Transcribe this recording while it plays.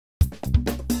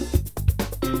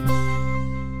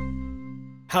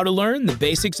How to learn the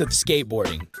basics of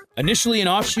skateboarding. Initially an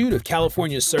offshoot of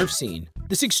California's surf scene,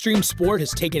 this extreme sport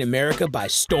has taken America by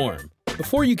storm.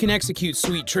 Before you can execute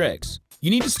sweet tricks, you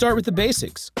need to start with the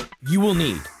basics. You will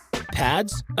need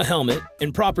pads, a helmet,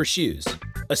 and proper shoes,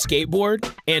 a skateboard,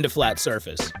 and a flat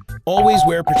surface. Always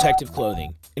wear protective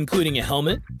clothing, including a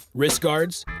helmet, wrist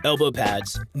guards, elbow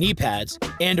pads, knee pads,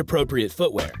 and appropriate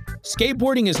footwear.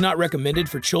 Skateboarding is not recommended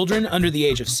for children under the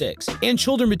age of 6, and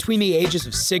children between the ages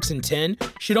of 6 and 10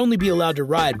 should only be allowed to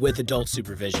ride with adult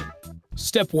supervision.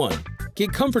 Step 1.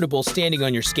 Get comfortable standing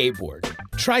on your skateboard.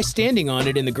 Try standing on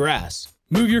it in the grass.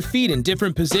 Move your feet in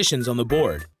different positions on the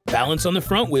board. Balance on the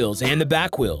front wheels and the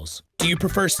back wheels. Do you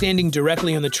prefer standing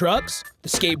directly on the trucks, the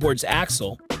skateboard's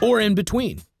axle, or in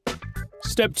between?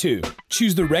 Step 2.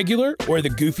 Choose the regular or the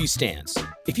goofy stance.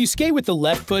 If you skate with the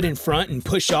left foot in front and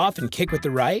push off and kick with the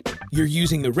right, you're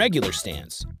using the regular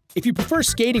stance. If you prefer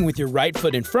skating with your right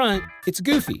foot in front, it's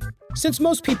goofy. Since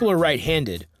most people are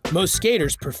right-handed, most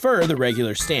skaters prefer the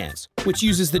regular stance, which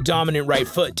uses the dominant right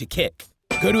foot to kick.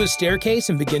 Go to a staircase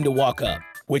and begin to walk up.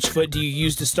 Which foot do you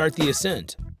use to start the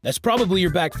ascent? That's probably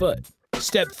your back foot.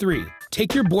 Step 3.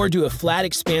 Take your board to a flat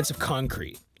expanse of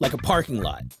concrete, like a parking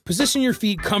lot. Position your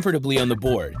feet comfortably on the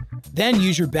board. Then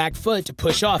use your back foot to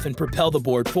push off and propel the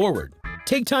board forward.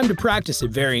 Take time to practice at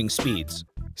varying speeds.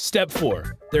 Step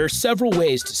 4. There are several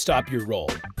ways to stop your roll.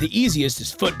 The easiest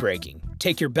is foot braking.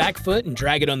 Take your back foot and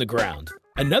drag it on the ground.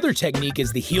 Another technique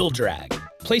is the heel drag.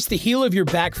 Place the heel of your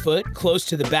back foot close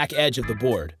to the back edge of the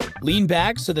board. Lean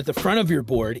back so that the front of your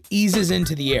board eases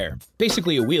into the air,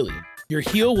 basically a wheelie. Your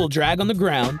heel will drag on the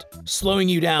ground, slowing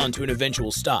you down to an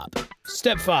eventual stop.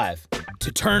 Step 5.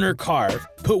 To turn or carve,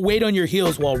 put weight on your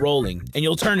heels while rolling, and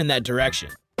you'll turn in that direction.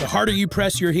 The harder you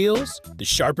press your heels, the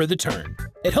sharper the turn.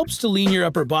 It helps to lean your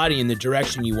upper body in the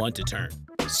direction you want to turn.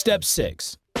 Step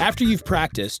 6. After you've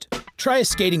practiced, try a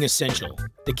skating essential,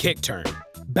 the kick turn.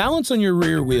 Balance on your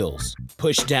rear wheels,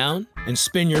 push down, and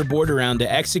spin your board around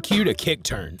to execute a kick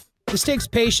turn. This takes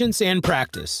patience and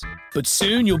practice, but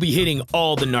soon you'll be hitting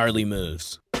all the gnarly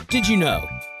moves. Did you know?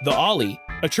 The ollie,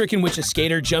 a trick in which a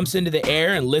skater jumps into the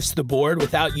air and lifts the board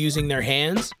without using their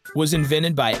hands, was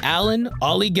invented by Alan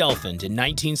Ollie Gelfand in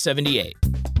 1978.